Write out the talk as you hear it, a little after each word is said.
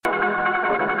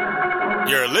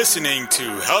You're listening to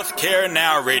Healthcare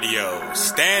Now Radio.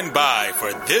 Stand by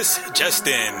for This Just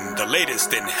In, the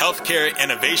latest in healthcare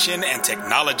innovation and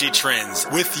technology trends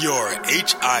with your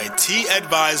HIT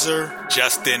advisor,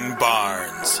 Justin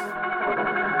Barnes.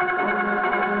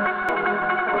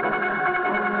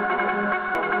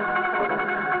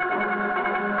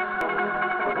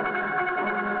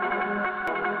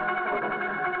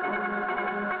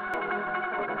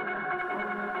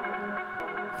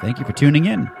 Thank you for tuning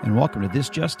in, and welcome to This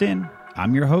Just In.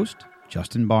 I'm your host,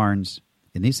 Justin Barnes.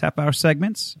 In these half-hour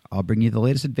segments, I'll bring you the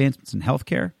latest advancements in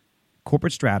healthcare,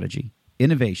 corporate strategy,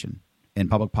 innovation,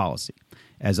 and public policy.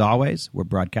 As always, we're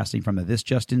broadcasting from the This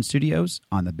Just In studios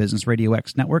on the Business Radio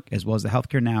X network, as well as the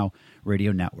Healthcare Now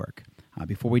radio network.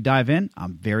 Before we dive in,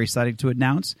 I'm very excited to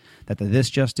announce that the This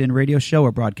Just In radio show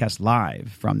will broadcast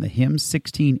live from the HIMSS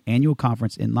 16 annual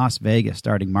conference in Las Vegas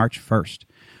starting March 1st.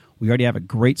 We already have a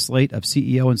great slate of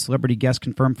CEO and celebrity guests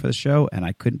confirmed for the show, and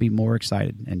I couldn't be more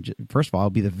excited. And first of all,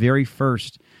 it'll be the very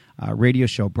first radio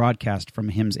show broadcast from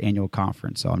HIMSS annual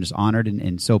conference. So I'm just honored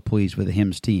and so pleased with the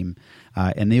HIMSS team.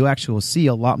 And you actually will see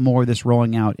a lot more of this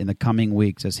rolling out in the coming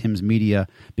weeks as HIMSS Media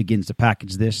begins to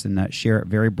package this and share it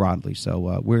very broadly.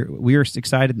 So we're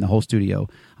excited, and the whole studio,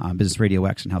 Business Radio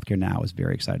X and Healthcare Now, is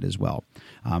very excited as well.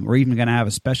 We're even going to have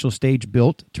a special stage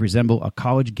built to resemble a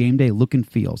college game day look and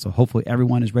feel. So hopefully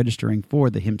everyone is registering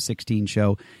for the HIMSS 16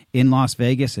 show in Las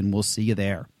Vegas, and we'll see you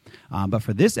there. But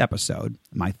for this episode,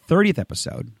 my 30th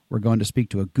episode, we're going to speak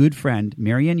to a good friend,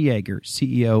 Marianne Yeager,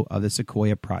 CEO of the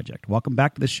Sequoia Project. Welcome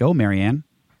back to the show, Marianne.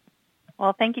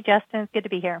 Well, thank you, Justin. It's good to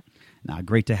be here.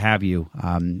 Great to have you.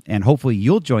 And hopefully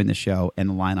you'll join the show and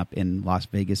the lineup in Las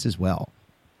Vegas as well.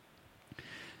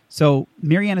 So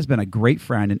Marianne has been a great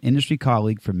friend and industry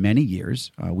colleague for many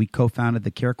years. We co-founded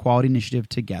the Care Quality Initiative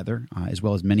together, as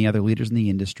well as many other leaders in the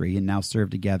industry, and now serve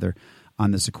together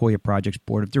on the Sequoia Project's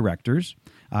board of directors.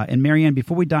 And Marianne,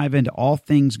 before we dive into all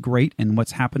things great and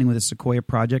what's happening with the Sequoia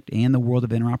Project and the world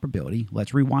of interoperability,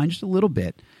 let's rewind just a little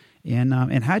bit. And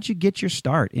how'd you get your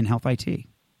start in health IT?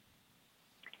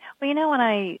 Well, when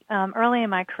I early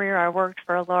in my career, I worked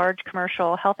for a large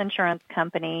commercial health insurance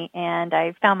company, and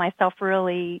I found myself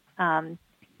really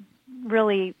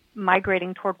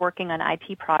migrating toward working on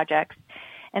IT projects.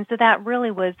 And so that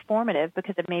really was formative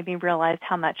because it made me realize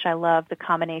how much I love the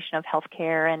combination of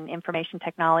healthcare and information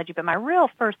technology. But my real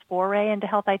first foray into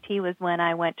health IT was when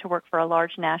I went to work for a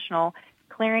large national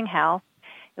clearinghouse.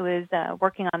 It was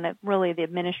working on the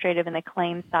administrative and the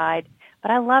claims side,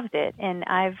 but I loved it, and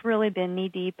I've really been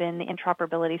knee-deep in the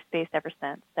interoperability space ever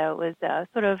since. So it was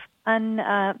sort of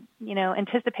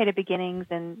anticipated beginnings,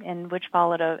 and which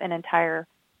followed an entire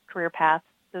career path.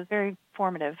 So it was very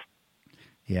formative.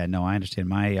 Yeah, no, I understand.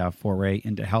 My foray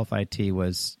into health IT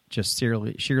was just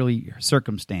sheerly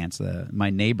circumstance. My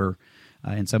neighbor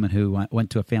and someone who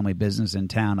went to a family business in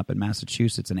town up in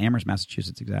Massachusetts, in Amherst,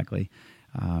 Massachusetts exactly,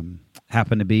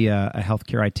 happened to be a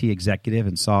healthcare IT executive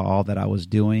and saw all that I was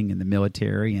doing in the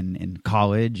military and in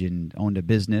college and owned a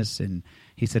business. And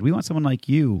he said, "We want someone like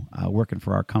you working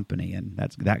for our company." And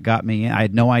that got me in. I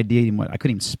had no idea. I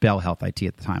couldn't even spell health IT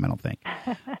at the time, I don't think.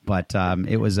 But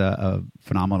it was a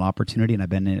phenomenal opportunity, and I've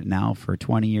been in it now for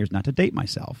 20 years, not to date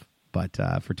myself, but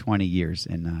for 20 years,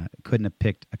 and couldn't have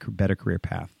picked a better career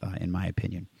path, in my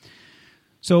opinion.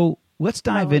 So let's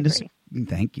dive into...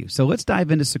 Thank you. So let's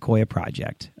dive into Sequoia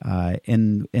Project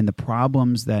and the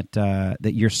problems that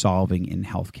you're solving in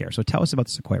healthcare. So tell us about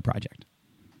the Sequoia Project.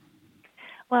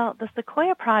 Well, the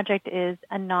Sequoia Project is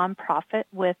a nonprofit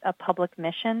with a public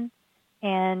mission,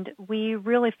 and we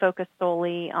really focus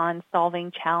solely on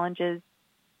solving challenges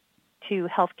to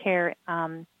healthcare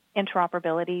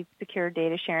interoperability, secure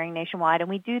data sharing nationwide. And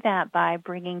we do that by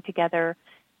bringing together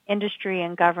industry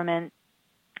and government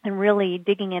and really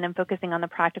digging in and focusing on the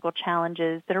practical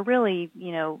challenges that are really,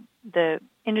 the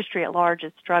industry at large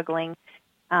is struggling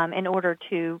in order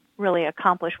to really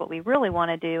accomplish what we really want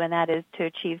to do, and that is to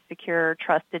achieve secure,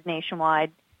 trusted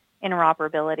nationwide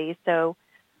interoperability. So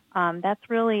that's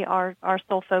really our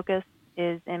sole focus,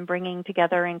 is in bringing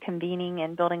together and convening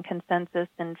and building consensus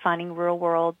and finding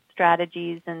real-world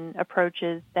strategies and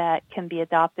approaches that can be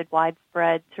adopted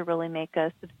widespread to really make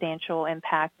a substantial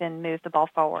impact and move the ball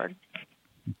forward.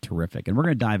 Terrific. And we're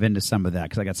going to dive into some of that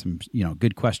because I got some,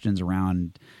 good questions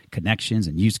around connections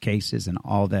and use cases and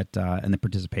all that and the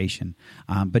participation.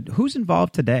 But who's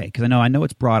involved today? Because I know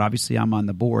it's broad. Obviously, I'm on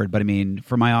the board. But,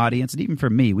 for my audience and even for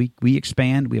me, we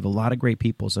expand. We have a lot of great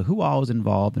people. So who all is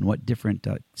involved and what different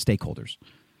stakeholders?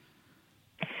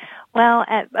 Well,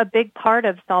 a big part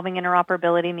of solving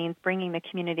interoperability means bringing the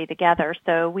community together.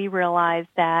 So we realize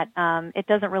that it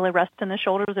doesn't really rest on the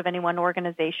shoulders of any one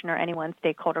organization or any one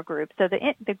stakeholder group. So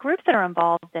the groups that are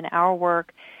involved in our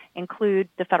work include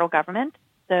the federal government,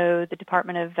 so the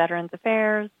Department of Veterans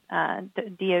Affairs,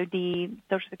 DOD,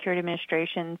 Social Security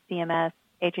Administration, CMS,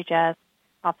 HHS,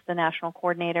 Office of the National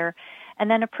Coordinator, and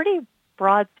then a pretty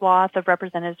broad swath of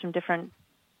representatives from different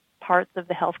parts of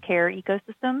the healthcare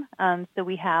ecosystem. So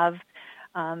we have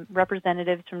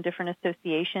representatives from different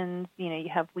associations. You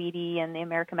have WEDI and the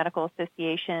American Medical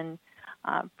Association,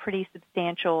 pretty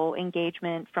substantial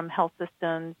engagement from health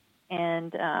systems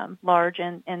and large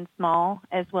and small,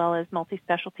 as well as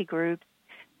multi-specialty groups,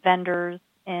 vendors,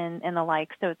 and the like.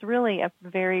 So it's really a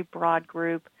very broad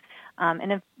group.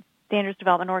 And if standards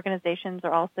development organizations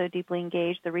are also deeply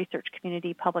engaged, the research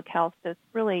community, public health, so it's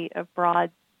really a broad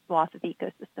swath of the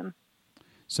ecosystem.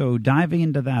 So diving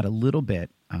into that a little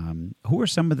bit, who are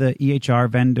some of the EHR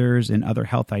vendors and other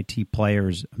health IT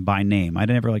players by name? I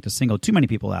never like to single too many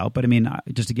people out, but I mean,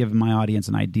 just to give my audience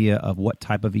an idea of what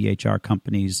type of EHR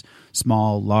companies,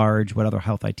 small, large, what other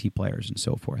health IT players and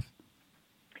so forth.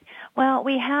 Well,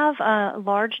 we have a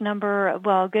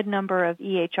good number of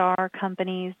EHR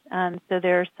companies. So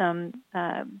there are some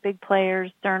big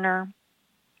players. Cerner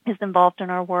is involved in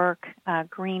our work,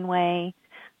 Greenway,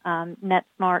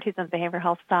 NetSmart, who's on the behavioral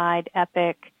health side,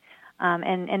 Epic,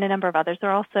 and a number of others.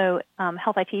 There are also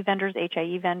health IT vendors,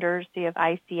 HIE vendors. So you have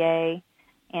ICA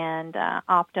and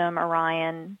Optum,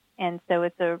 Orion. And so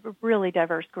it's a really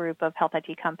diverse group of health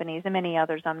IT companies, and many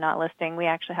others I'm not listing. We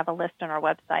actually have a list on our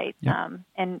website,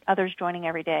 and others joining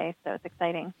every day, so it's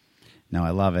exciting. No,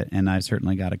 I love it, and I've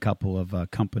certainly got a couple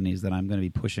of companies that I'm going to be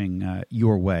pushing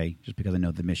your way, just because I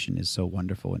know the mission is so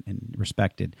wonderful and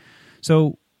respected.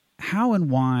 So how and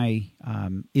why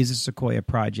is the Sequoia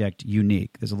project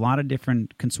unique? There's a lot of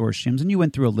different consortiums, and you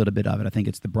went through a little bit of it. I think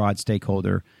it's the broad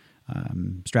stakeholder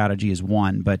strategy is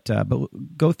one, but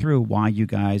go through why you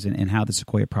guys and how the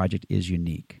Sequoia project is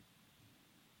unique.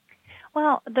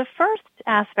 Well, the first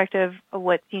aspect of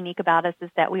what's unique about us is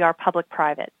that we are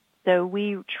public-private. So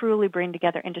we truly bring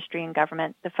together industry and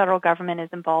government. The federal government is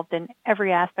involved in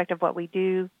every aspect of what we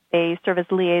do. They serve as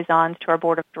liaisons to our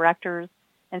board of directors.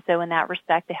 And so in that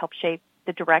respect, they help shape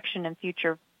the direction and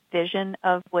future vision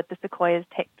of what the Sequoia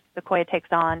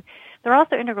takes on. They're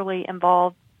also integrally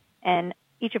involved in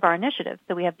each of our initiatives.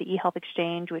 So we have the eHealth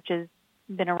Exchange, which has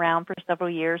been around for several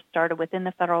years, started within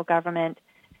the federal government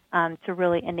to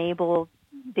really enable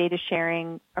data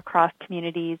sharing across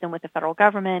communities and with the federal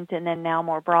government, and then now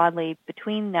more broadly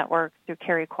between networks through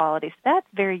care equality. So that's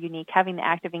very unique, having the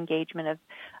active engagement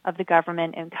of the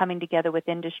government and coming together with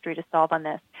industry to solve on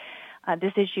this.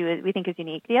 This issue, we think, is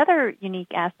unique. The other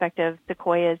unique aspect of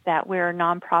Sequoia is that we're a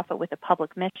nonprofit with a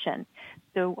public mission.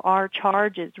 So our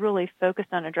charge is really focused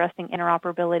on addressing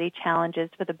interoperability challenges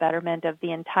for the betterment of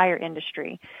the entire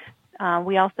industry.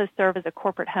 We also serve as a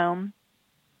corporate home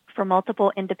for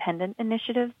multiple independent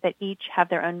initiatives that each have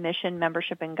their own mission,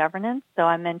 membership, and governance. So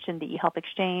I mentioned the eHealth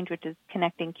Exchange, which is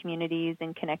connecting communities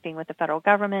and connecting with the federal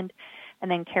government,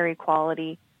 and then Care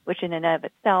Equality, which in and of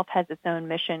itself has its own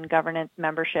mission, governance,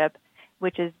 membership,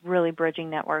 which is really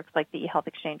bridging networks like the eHealth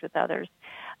Exchange with others.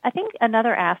 I think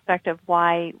another aspect of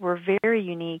why we're very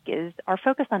unique is our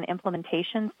focus on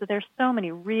implementation. So there's so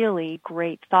many really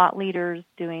great thought leaders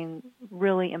doing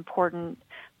really important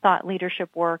thought leadership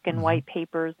work and white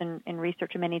papers and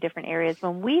research in many different areas.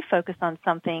 When we focus on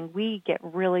something, we get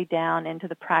really down into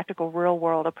the practical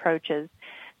real-world approaches.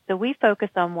 So we focus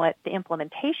on what the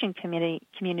implementation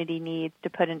community needs to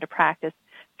put into practice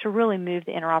to really move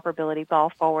the interoperability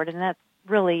ball forward, and that's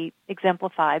really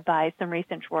exemplified by some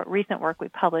recent work we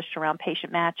published around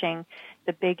patient matching.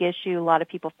 The big issue, a lot of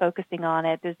people focusing on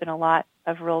it. There's been a lot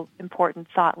of real important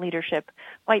thought leadership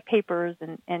white papers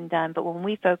and done, but when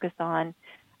we focus on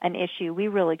an issue, we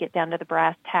really get down to the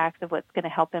brass tacks of what's going to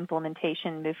help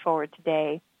implementation move forward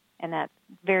today, and that's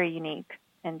very unique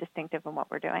and distinctive in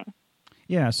what we're doing.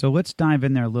 Yeah, so let's dive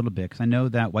in there a little bit, because I know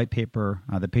that white paper,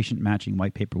 the patient matching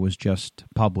white paper, was just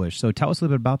published. So tell us a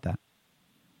little bit about that.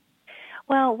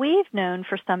 Well, we've known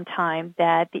for some time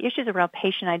that the issues around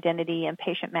patient identity and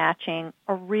patient matching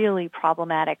are really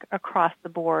problematic across the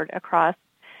board, across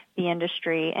the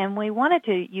industry, and we wanted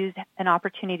to use an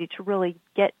opportunity to really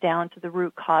get down to the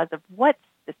root cause of what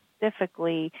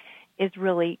specifically is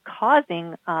really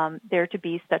causing there to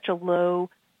be such a low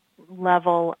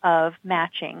level of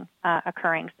matching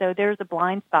occurring. So there's a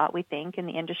blind spot, we think, in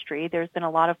the industry. There's been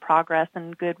a lot of progress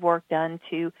and good work done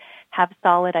to have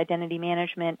solid identity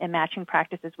management and matching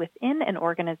practices within an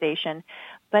organization,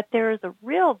 but there is a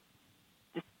real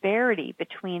disparity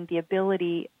between the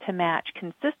ability to match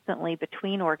consistently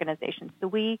between organizations. So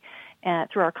we,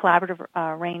 through our collaborative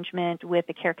arrangement with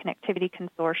the Care Connectivity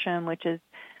Consortium, which is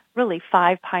really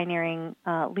 5 pioneering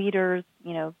leaders,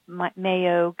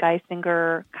 Mayo,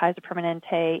 Geisinger, Kaiser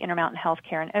Permanente, Intermountain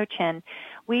Healthcare, and OCHEN,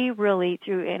 we really,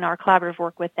 in our collaborative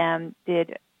work with them,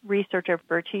 did research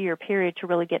over a 2-year period to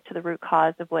really get to the root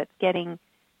cause of what's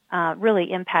really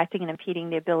impacting and impeding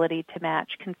the ability to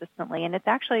match consistently. And it's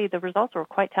actually, the results were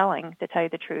quite telling, to tell you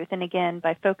the truth. And again,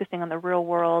 by focusing on the real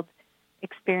world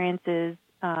experiences,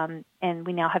 and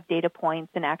we now have data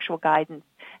points and actual guidance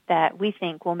that we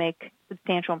think will make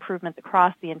substantial improvements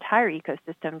across the entire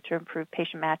ecosystem to improve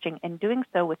patient matching, and doing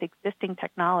so with existing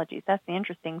technologies. That's the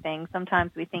interesting thing.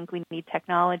 Sometimes we think we need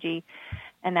technology,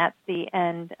 and that's the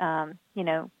end,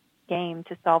 game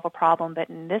to solve a problem. But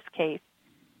in this case,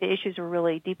 the issues were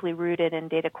really deeply rooted in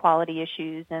data quality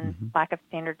issues and lack of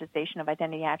standardization of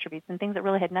identity attributes and things that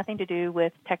really had nothing to do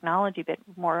with technology, but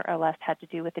more or less had to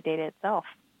do with the data itself.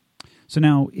 So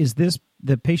now, is this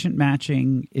the patient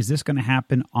matching, is this going to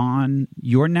happen on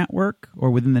your network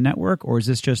or within the network, or is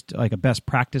this just like a best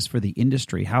practice for the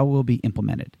industry? How will it be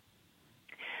implemented?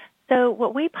 So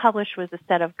what we published was a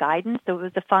set of guidance. So it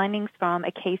was the findings from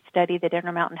a case study that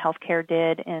Intermountain Healthcare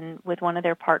did with one of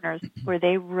their partners, where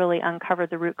they really uncovered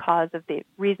the root cause of the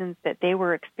reasons that they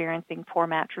were experiencing poor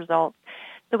match results.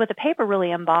 So what the paper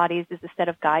really embodies is a set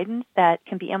of guidance that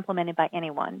can be implemented by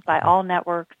anyone, by all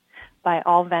networks, by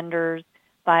all vendors,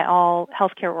 by all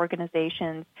healthcare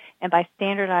organizations, and by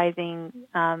standardizing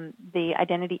the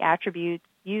identity attributes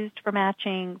used for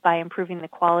matching, by improving the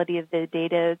quality of the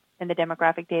data and the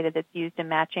demographic data that's used in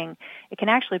matching, it can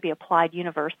actually be applied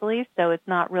universally. So it's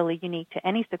not really unique to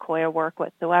any Sequoia work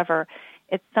whatsoever.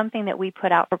 It's something that we're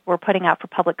putting out for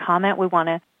public comment. We want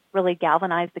to really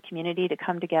galvanize the community to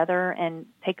come together and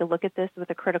take a look at this with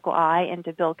a critical eye and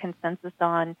to build consensus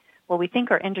on what we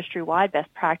think are industry-wide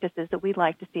best practices that we'd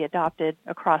like to see adopted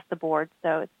across the board.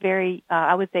 So it's very,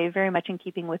 I would say, very much in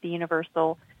keeping with the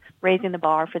universal, raising the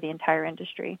bar for the entire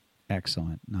industry.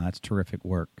 Excellent. No, that's terrific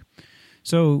work.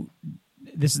 So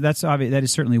that's obvious. That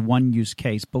is certainly one use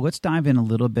case, but let's dive in a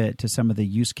little bit to some of the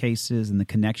use cases and the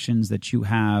connections that you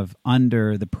have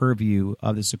under the purview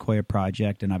of the Sequoia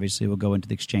project. And obviously we'll go into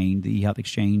the exchange, the eHealth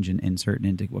Exchange, and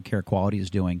into what Care Quality is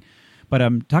doing.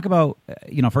 But talk about,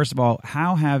 first of all,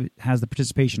 how has the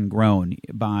participation grown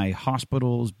by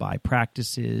hospitals, by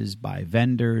practices, by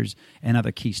vendors, and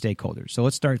other key stakeholders? So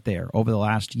let's start there. Over the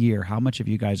last year, how much have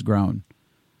you guys grown?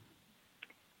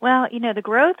 Well, the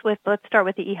growth let's start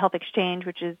with the eHealth Exchange,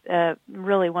 which is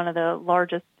really one of the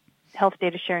largest health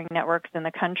data sharing networks in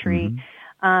the country.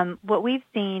 Mm-hmm. What we've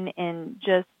seen in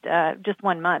just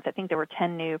 1 month, I think there were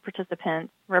 10 new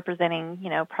participants representing,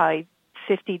 probably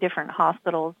 50 different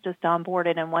hospitals just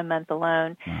onboarded in 1 month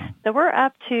alone. Wow. So we're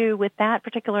up to, with that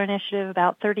particular initiative,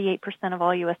 about 38% of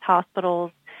all U.S.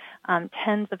 hospitals,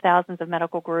 tens of thousands of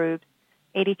medical groups,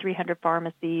 8,300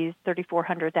 pharmacies,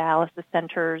 3,400 dialysis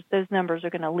centers. Those numbers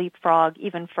are going to leapfrog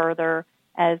even further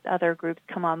as other groups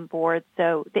come on board.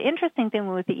 So the interesting thing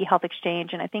with the eHealth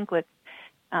Exchange, and I think what's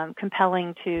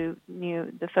compelling to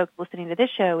the folks listening to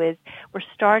this show, is we're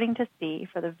starting to see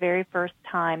for the very first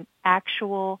time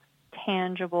actual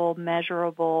tangible,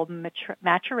 measurable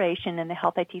maturation in the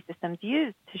health IT systems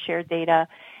used to share data.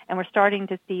 And we're starting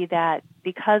to see that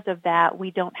because of that,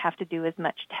 we don't have to do as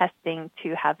much testing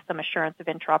to have some assurance of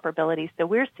interoperability. So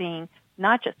we're seeing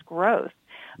not just growth,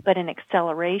 but an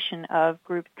acceleration of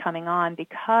groups coming on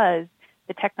because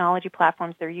the technology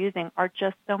platforms they're using are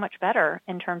just so much better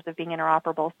in terms of being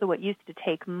interoperable. So what used to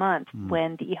take months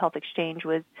when the eHealth Exchange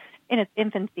was in its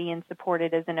infancy and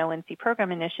supported as an ONC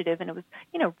program initiative, and it was,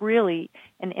 really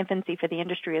an infancy for the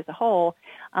industry as a whole,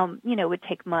 it would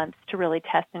take months to really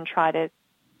test and try to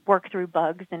work through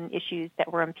bugs and issues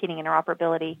that were impeding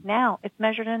interoperability. Now it's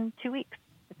measured in 2 weeks.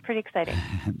 It's pretty exciting.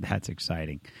 That's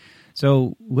exciting.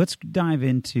 So let's dive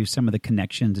into some of the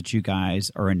connections that you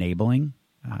guys are enabling.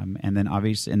 And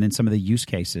then some of the use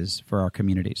cases for our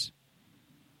communities.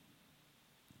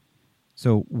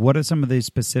 So what are some of the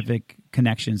specific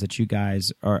connections that you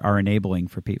guys are enabling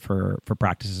for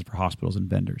practices, for hospitals and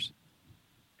vendors?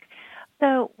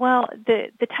 So, well, the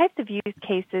types of use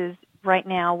cases right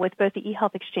now with both the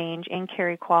eHealth Exchange and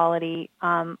Care Quality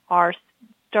are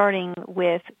starting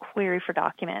with query for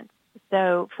documents.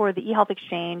 So for the eHealth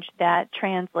Exchange, that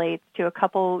translates to a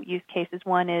couple use cases.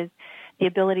 One is the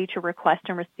ability to request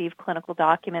and receive clinical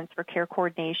documents for care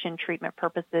coordination, treatment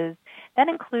purposes. That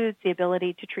includes the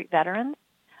ability to treat veterans.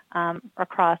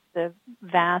 across the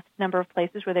vast number of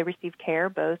places where they receive care,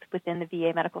 both within the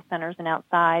VA medical centers and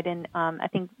outside. And I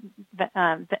think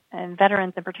and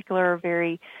veterans in particular are a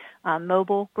very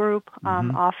mobile group,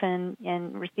 often,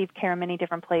 and receive care in many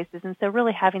different places. And so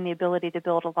really having the ability to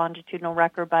build a longitudinal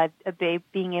record by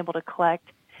being able to collect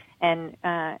and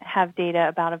have data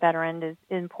about a veteran is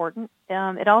important.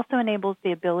 It also enables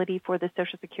the ability for the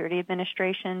Social Security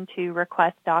Administration to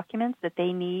request documents that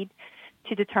they need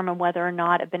to determine whether or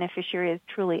not a beneficiary is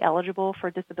truly eligible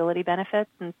for disability benefits.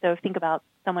 And so think about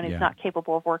someone who's not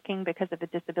capable of working because of a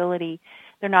disability.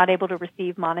 They're not able to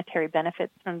receive monetary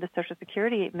benefits from the Social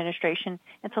Security Administration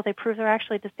until they prove they're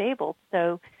actually disabled.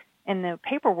 So in the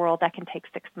paper world, that can take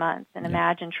 6 months. And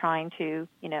imagine trying to,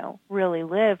 really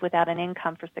live without an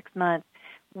income for 6 months.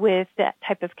 With that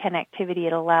type of connectivity,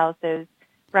 it allows those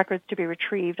records to be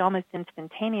retrieved almost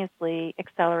instantaneously,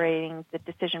 accelerating the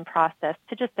decision process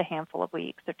to just a handful of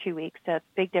weeks or 2 weeks. So it's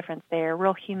a big difference there,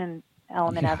 real human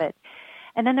element of it.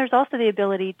 And then there's also the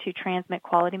ability to transmit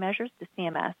quality measures to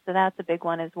CMS. So that's a big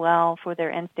one as well for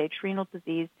their end-stage renal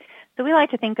disease. So we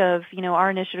like to think of, our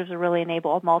initiatives will really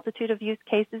enable a multitude of use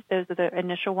cases. Those are the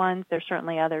initial ones. There's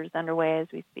certainly others underway as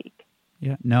we speak.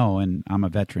 Yeah, no, and I'm a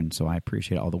veteran, so I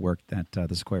appreciate all the work that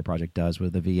the Sequoia Project does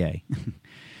with the VA.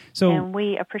 And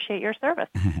we appreciate your service.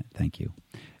 Thank you.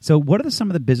 So what are some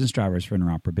of the business drivers for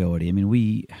interoperability? I mean,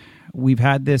 we've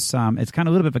had this, it's kind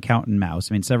of a little bit of a cat and mouse.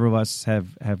 I mean, several of us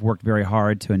have worked very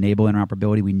hard to enable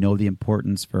interoperability. We know the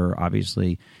importance for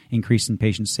obviously increasing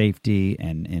patient safety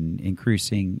and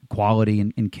increasing quality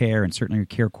in care and certainly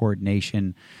care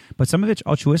coordination. But some of it's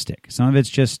altruistic. Some of it's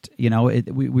just, we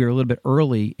were a little bit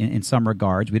early in some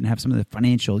regards. We didn't have some of the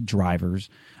financial drivers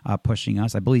pushing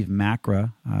us. I believe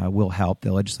MACRA will help.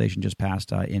 The legislation just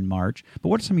passed in March. But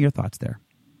what are some of your thoughts there?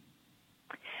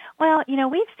 Well,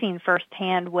 we've seen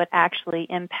firsthand what actually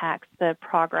impacts the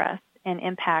progress and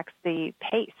impacts the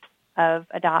pace of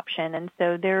adoption. And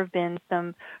so there have been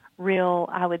some real,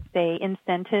 I would say,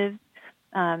 incentives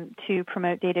to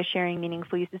promote data sharing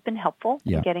meaningful use has been helpful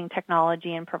in getting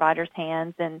technology in providers'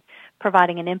 hands and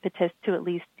providing an impetus to at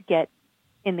least get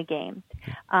in the game.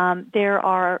 There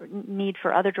are need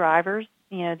for other drivers.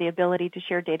 The ability to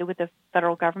share data with the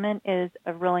federal government is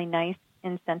a really nice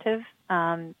incentive,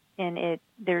 and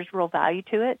there's real value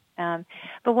to it.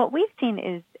 But what we've seen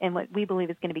is, and what we believe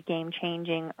is going to be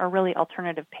game-changing, are really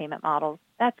alternative payment models.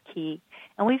 That's key.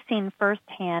 And we've seen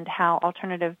firsthand how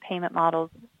alternative payment models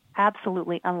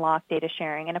absolutely unlock data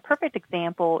sharing. And a perfect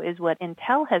example is what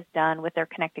Intel has done with their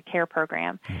Connected Care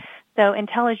program. So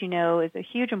Intel, as you know, is a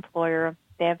huge employer.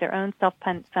 They have their own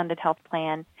self-funded health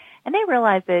plan. And they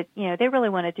realized that, they really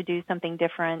wanted to do something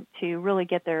different to really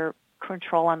get their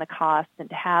control on the costs and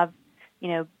to have,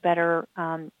 better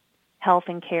health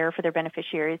and care for their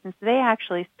beneficiaries. And so they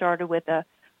actually started with a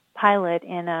pilot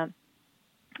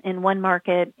in one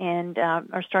market and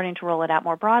are starting to roll it out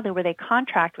more broadly, where they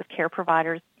contract with care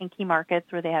providers in key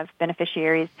markets where they have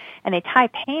beneficiaries, and they tie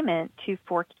payment to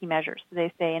 4 key measures. So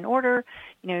they say, in order,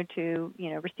 to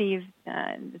receive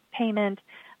payment,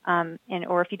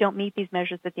 or if you don't meet these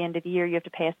measures at the end of the year, you have to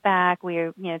pay us back.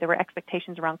 There were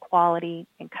expectations around quality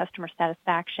and customer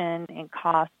satisfaction and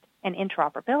cost and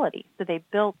interoperability. So they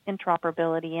built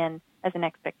interoperability in as an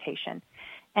expectation.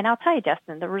 And I'll tell you,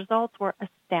 Justin, the results were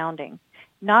astounding.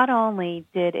 Not only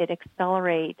did it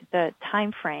accelerate the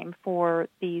time frame for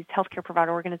these healthcare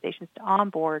provider organizations to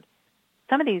onboard,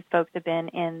 some of these folks have been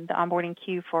in the onboarding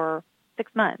queue for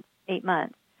 6 months, 8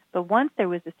 months. But once there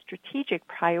was a strategic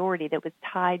priority that was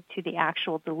tied to the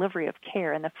actual delivery of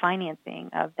care and the financing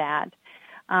of that,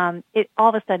 it all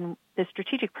of a sudden, the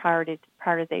strategic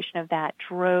prioritization of that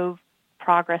drove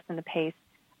progress in the pace,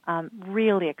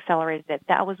 really accelerated it.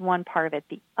 That was one part of it.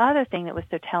 The other thing that was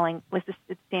so telling was the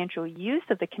substantial use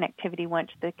of the connectivity once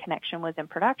the connection was in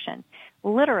production.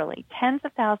 Literally, tens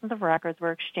of thousands of records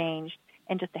were exchanged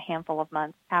in just a handful of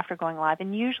months after going live.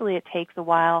 And usually it takes a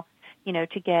while,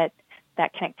 to get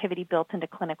that connectivity built into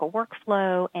clinical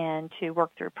workflow and to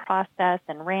work through process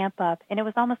and ramp up. And it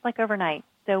was almost like overnight.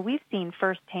 So we've seen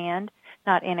firsthand,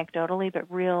 not anecdotally,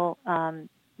 but real,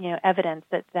 evidence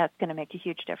that that's going to make a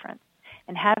huge difference.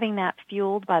 And having that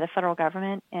fueled by the federal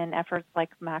government and efforts like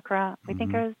MACRA, we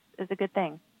think is a good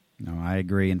thing. No, I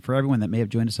agree. And for everyone that may have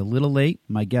joined us a little late,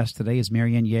 my guest today is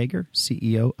Marianne Yeager,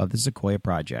 CEO of the Sequoia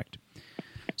Project.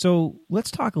 So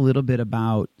let's talk a little bit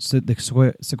about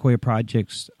the Sequoia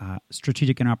Project's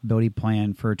strategic interoperability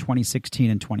plan for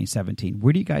 2016 and 2017.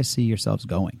 Where do you guys see yourselves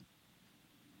going?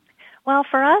 Well,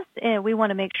 for us, we want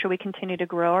to make sure we continue to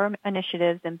grow our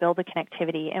initiatives and build the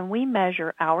connectivity. And we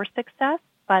measure our success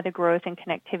by the growth in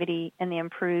connectivity and the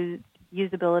improved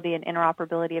usability and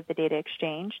interoperability of the data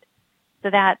exchanged. So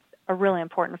that's a really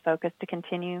important focus to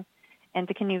continue, and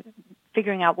to continue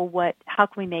figuring out, well, how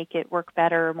can we make it work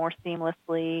better, more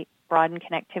seamlessly, broaden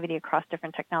connectivity across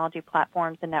different technology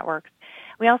platforms and networks.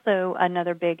 We also,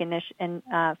 another big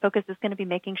focus is going to be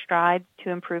making strides to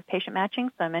improve patient matching.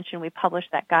 So I mentioned we published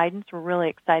that guidance. We're really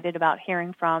excited about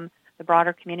hearing from the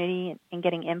broader community and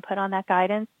getting input on that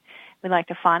guidance. We'd like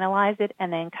to finalize it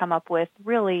and then come up with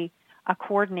really a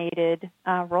coordinated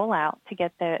rollout to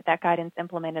get that guidance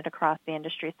implemented across the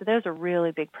industry. So those are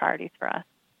really big priorities for us.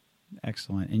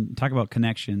 Excellent. And talk about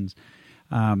connections.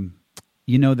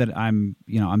 You know that I'm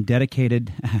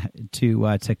dedicated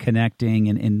to connecting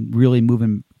and really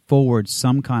moving forward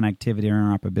some connectivity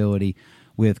and interoperability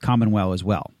with Commonwealth as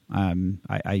well.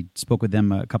 I spoke with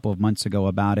them a couple of months ago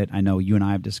about it. I know you and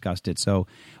I have discussed it. So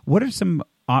what are some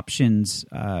options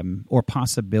or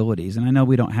possibilities? And I know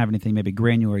we don't have anything maybe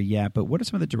granular yet, but what are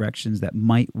some of the directions that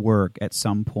might work at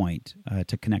some point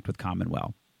to connect with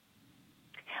Commonwealth?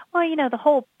 Well, the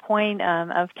whole point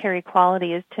of Care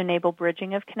Equality is to enable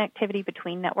bridging of connectivity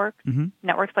between networks. Mm-hmm.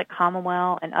 Networks like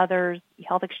Commonwealth and others,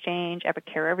 Health Exchange, Epic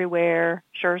Care Everywhere,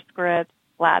 SureScripts,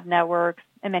 Lab Networks,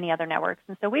 and many other networks.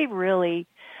 And so we really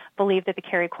believe that the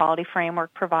Care Equality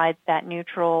framework provides that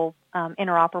neutral,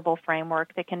 interoperable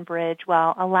framework that can bridge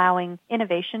while allowing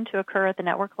innovation to occur at the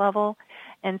network level.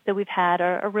 And so we've had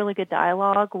a really good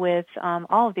dialogue with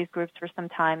all of these groups for some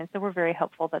time, and so we're very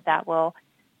hopeful that will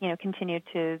continue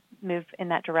to move in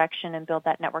that direction and build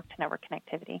that network-to-network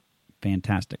connectivity.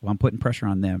 Fantastic. Well, I'm putting pressure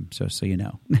on them, so you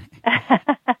know.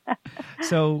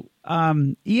 So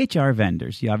EHR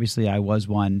vendors, obviously I was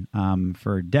one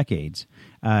for decades,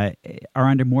 are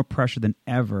under more pressure than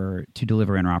ever to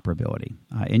deliver interoperability.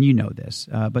 And you know this.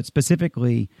 But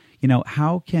specifically,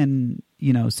 how can,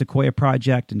 Sequoia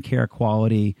Project and Care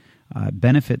Equality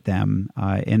benefit them?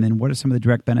 And then what are some of the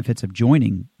direct benefits of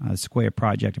joining Sequoia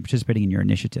Project and participating in your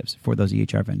initiatives for those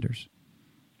EHR vendors?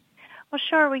 Well,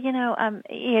 sure. Well,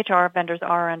 EHR vendors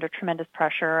are under tremendous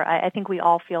pressure. I think we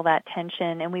all feel that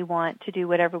tension, and we want to do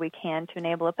whatever we can to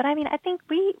enable it. But, I think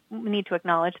we need to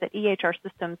acknowledge that EHR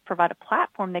systems provide a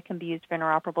platform that can be used for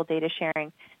interoperable data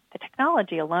sharing. The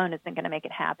technology alone isn't going to make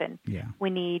it happen. Yeah. We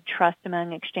need trust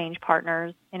among exchange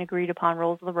partners and agreed-upon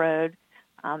rules of the road.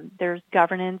 There's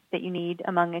governance that you need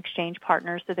among exchange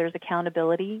partners, so there's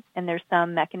accountability, and there's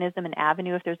some mechanism and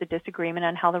avenue. If there's a disagreement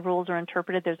on how the rules are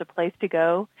interpreted, there's a place to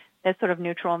go that's sort of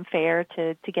neutral and fair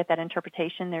to get that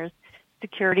interpretation. There's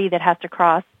security that has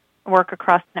to work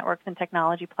across networks and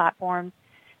technology platforms.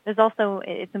 There's also,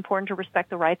 it's important to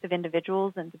respect the rights of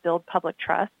individuals and to build public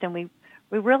trust, and we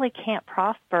really can't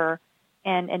prosper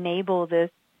and enable this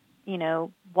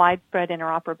widespread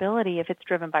interoperability if it's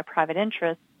driven by private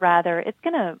interests. Rather, it's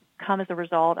going to come as a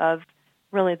result of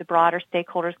really the broader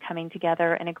stakeholders coming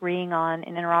together and agreeing on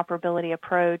an interoperability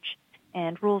approach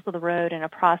and rules of the road and a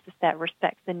process that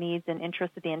respects the needs and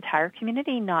interests of the entire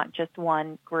community, not just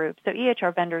one group. So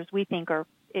EHR vendors, we think, are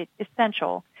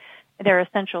essential. They're an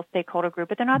essential stakeholder group,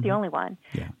 but they're not the only one.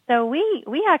 Yeah. So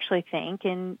we actually think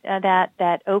in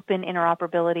that open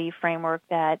interoperability framework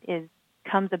that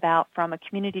comes about from a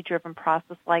community-driven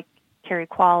process like Care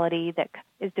Equality that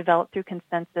is developed through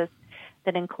consensus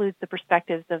that includes the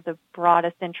perspectives of the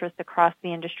broadest interests across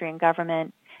the industry and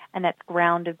government, and that's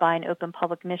grounded by an open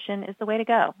public mission is the way to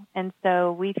go. And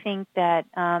so we think that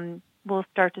we'll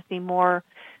start to see more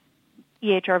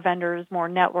EHR vendors, more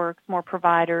networks, more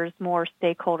providers, more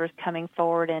stakeholders coming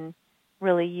forward and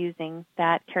really using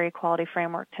that Care Equality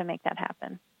framework to make that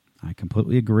happen. I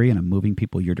completely agree, and I'm moving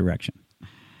people your direction.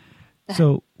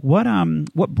 So what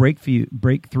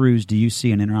breakthroughs do you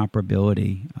see in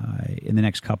interoperability in the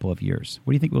next couple of years?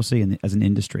 What do you think we'll see as an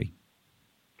industry?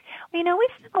 Well, we've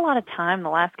spent a lot of time in the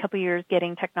last couple of years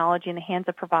getting technology in the hands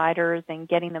of providers and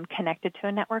getting them connected to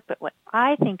a network. But what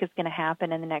I think is going to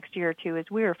happen in the next year or two is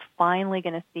we are finally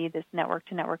going to see this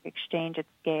network-to-network exchange at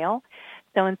scale.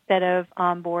 So instead of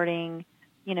onboarding,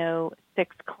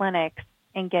 6 clinics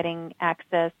and getting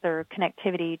access or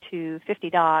connectivity to 50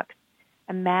 docs,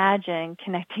 imagine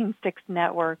connecting 6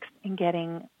 networks and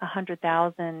getting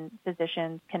 100,000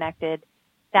 physicians connected.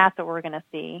 That's what we're going to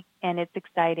see, and it's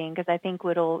exciting because I think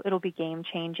it'll be game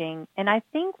changing. And I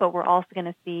think what we're also going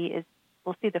to see is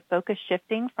we'll see the focus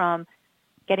shifting from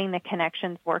getting the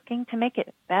connections working to make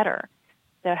it better.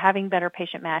 So having better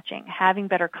patient matching, having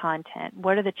better content.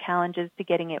 What are the challenges to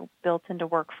getting it built into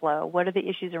workflow? What are the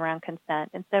issues around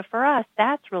consent? And so for us,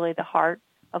 that's really the heart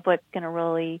of what's going to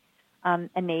really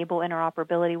enable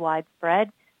interoperability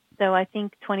widespread. So I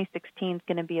think 2016 is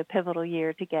going to be a pivotal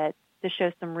year to get to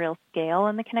show some real scale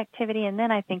in the connectivity, and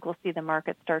then I think we'll see the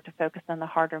market start to focus on the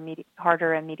harder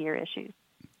and meatier issues.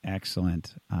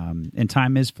 Excellent. And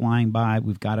time is flying by.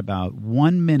 We've got about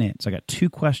 1 minute, so I got 2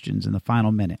 questions in the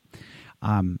final minute.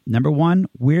 Number one,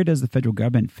 where does the federal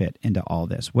government fit into all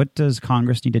this? What does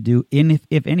Congress need to do,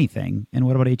 if anything, and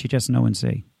what about HHS and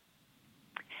ONC?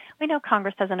 We know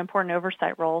Congress has an important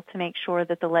oversight role to make sure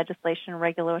that the legislation and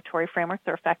regulatory frameworks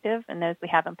are effective and those we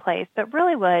have in place. But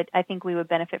really what I think we would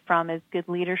benefit from is good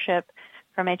leadership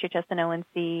from HHS and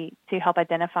ONC to help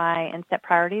identify and set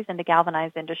priorities and to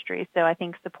galvanize industry. So I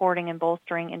think supporting and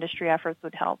bolstering industry efforts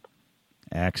would help.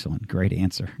 Excellent. Great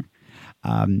answer.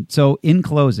 So in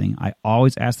closing, I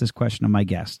always ask this question of my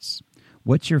guests.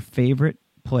 What's your favorite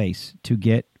place to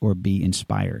get or be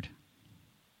inspired?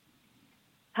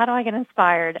 How do I get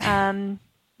inspired? I'm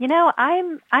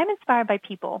inspired by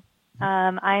people.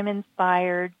 I'm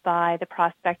inspired by the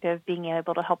prospect of being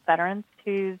able to help veterans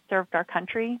who served our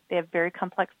country. They have very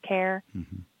complex care.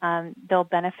 Mm-hmm. They'll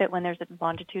benefit when there's a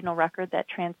longitudinal record that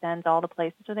transcends all the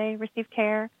places where they receive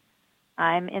care.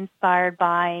 I'm inspired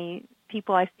by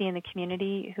people I see in the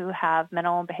community who have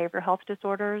mental and behavioral health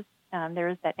disorders. There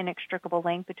is that inextricable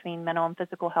link between mental and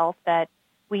physical health that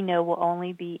we know will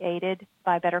only be aided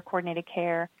by better coordinated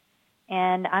care.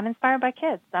 And I'm inspired by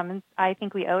kids. I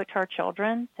think we owe it to our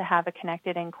children to have a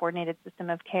connected and coordinated system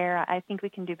of care. I think we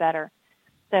can do better.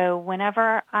 So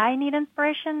whenever I need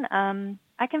inspiration,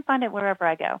 I can find it wherever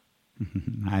I go.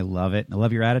 I love it. I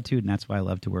love your attitude, and that's why I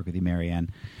love to work with you,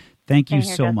 Marianne. Thank you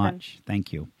so much.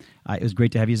 Thank you. It was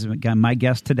great to have you as my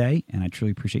guest today, and I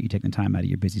truly appreciate you taking the time out of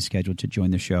your busy schedule to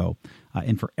join the show.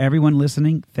 And for everyone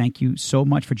listening, thank you so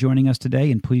much for joining us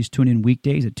today, and please tune in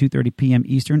weekdays at 2:30 p.m.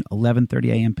 Eastern,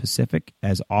 11:30 a.m. Pacific.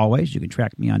 As always, you can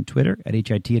track me on Twitter at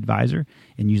HIT Advisor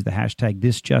and use the hashtag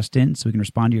ThisJustIn so we can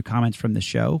respond to your comments from the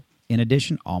show. In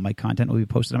addition, all my content will be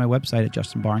posted on my website at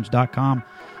justinbarnes.com.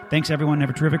 Thanks, everyone. Have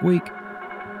a terrific week.